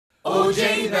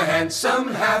O.J. the handsome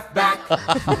halfback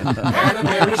had a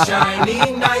very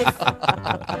shiny knife.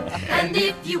 And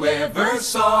if you ever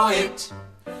saw it,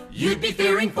 you'd be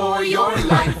fearing for your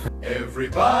life.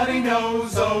 Everybody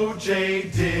knows O.J.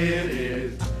 did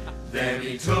it. Then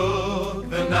he took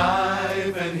the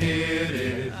knife and hid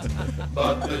it.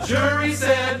 But the jury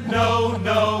said no,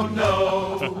 no,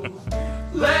 no.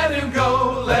 Let him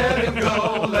go, let him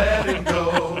go, let him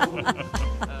go.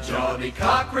 Johnny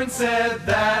Cochran said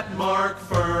that Mark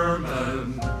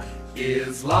Furman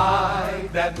is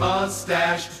like that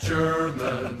mustached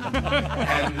German.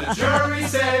 And the jury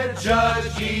said,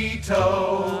 Judge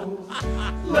Ito,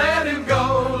 let him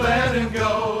go, let him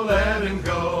go, let him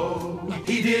go.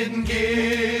 He didn't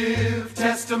give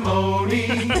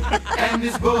testimony, and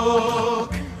his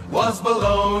book was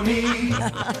baloney.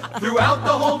 Throughout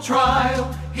the whole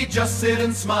trial, he'd just sit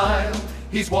and smile.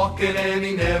 He's walking and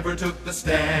he never took the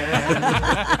stand.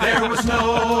 There was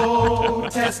no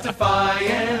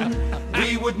testifying.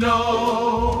 We would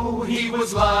know he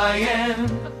was lying.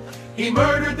 He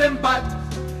murdered them, but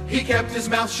he kept his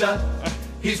mouth shut.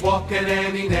 He's walking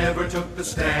and he never took the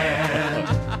stand.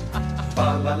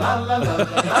 Ba la la la la la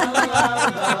la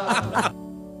la.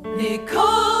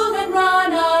 Nicole and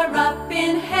Ron are up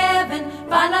in heaven.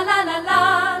 Ba la la la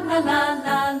la la la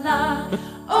la la.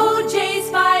 O.J.'s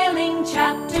filing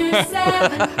chapter 7.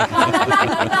 La la la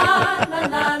la la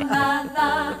la la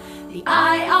la. The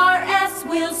IRS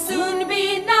will soon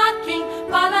be knocking.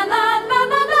 La la la la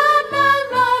la la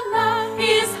la la.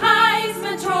 His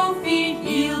Heisman Trophy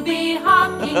he'll be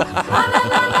hawking. La la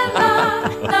la la la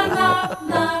la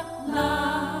la la.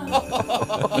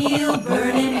 He'll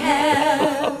burn in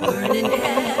hell, burn in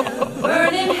hell,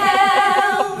 burn in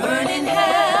hell, burn in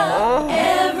hell.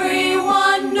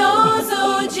 Everyone knows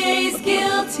O.J.'s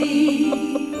guilty.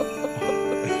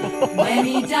 When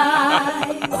he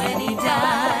dies,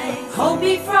 hope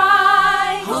he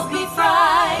fries, hope he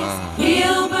fries.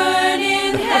 He'll burn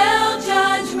in hell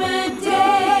Judgment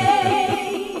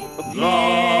Day.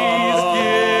 He's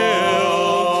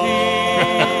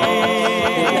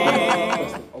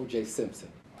guilty. O.J. Simpson.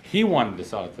 He wanted to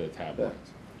sell it to the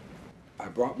tabloids. I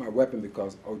brought my weapon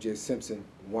because O.J. Simpson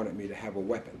wanted me to have a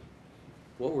weapon.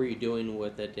 What were you doing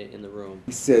with it in the room?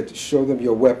 He said, show them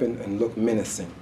your weapon and look menacing.